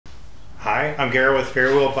Hi, I'm Garrett with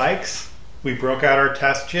Fairwheel Bikes. We broke out our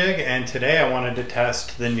test jig and today I wanted to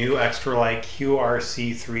test the new Extralite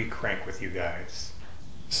QRC 3 crank with you guys.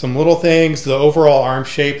 Some little things, the overall arm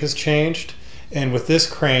shape has changed, and with this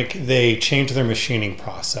crank they changed their machining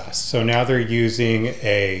process. So now they're using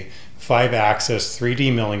a 5-axis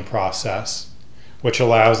 3D milling process, which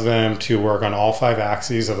allows them to work on all 5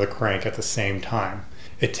 axes of the crank at the same time.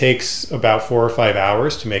 It takes about 4 or 5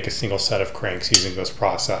 hours to make a single set of cranks using this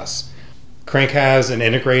process. Crank has an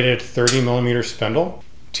integrated 30mm spindle,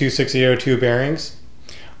 2 6002 bearings.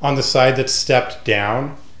 On the side that's stepped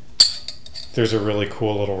down, there's a really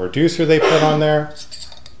cool little reducer they put on there.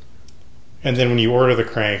 And then when you order the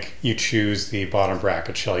crank, you choose the bottom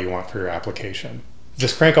bracket shell you want for your application.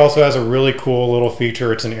 This crank also has a really cool little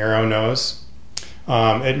feature. It's an arrow nose.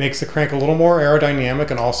 It makes the crank a little more aerodynamic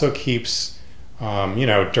and also keeps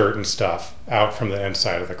dirt and stuff out from the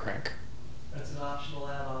inside of the crank. That's an optional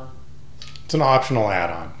add-on. It's an optional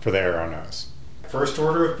add-on for the arrow nose. First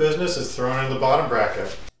order of business is thrown in the bottom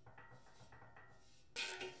bracket.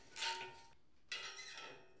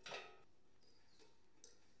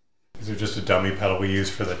 These are just a dummy pedal we use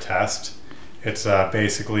for the test. It's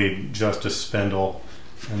basically just a spindle,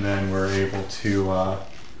 and then we're able to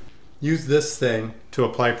use this thing to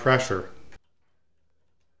apply pressure.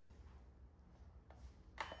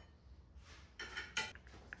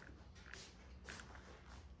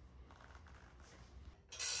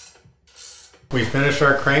 We finished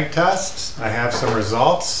our crank tests. I have some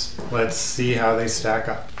results. Let's see how they stack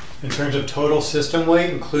up. In terms of total system weight,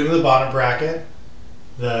 including the bottom bracket,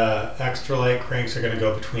 the Extralite cranks are going to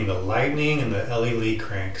go between the Lightning and the LE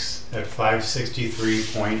cranks at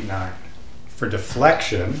 563.9. For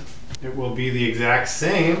deflection, it will be the exact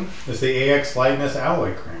same as the AX Lightness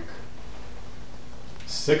alloy crank,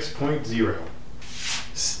 6.0.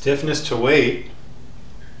 Stiffness to weight,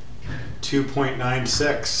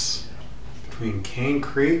 2.96. Between Cane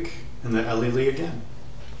Creek and the LE again.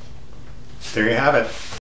 There you have it.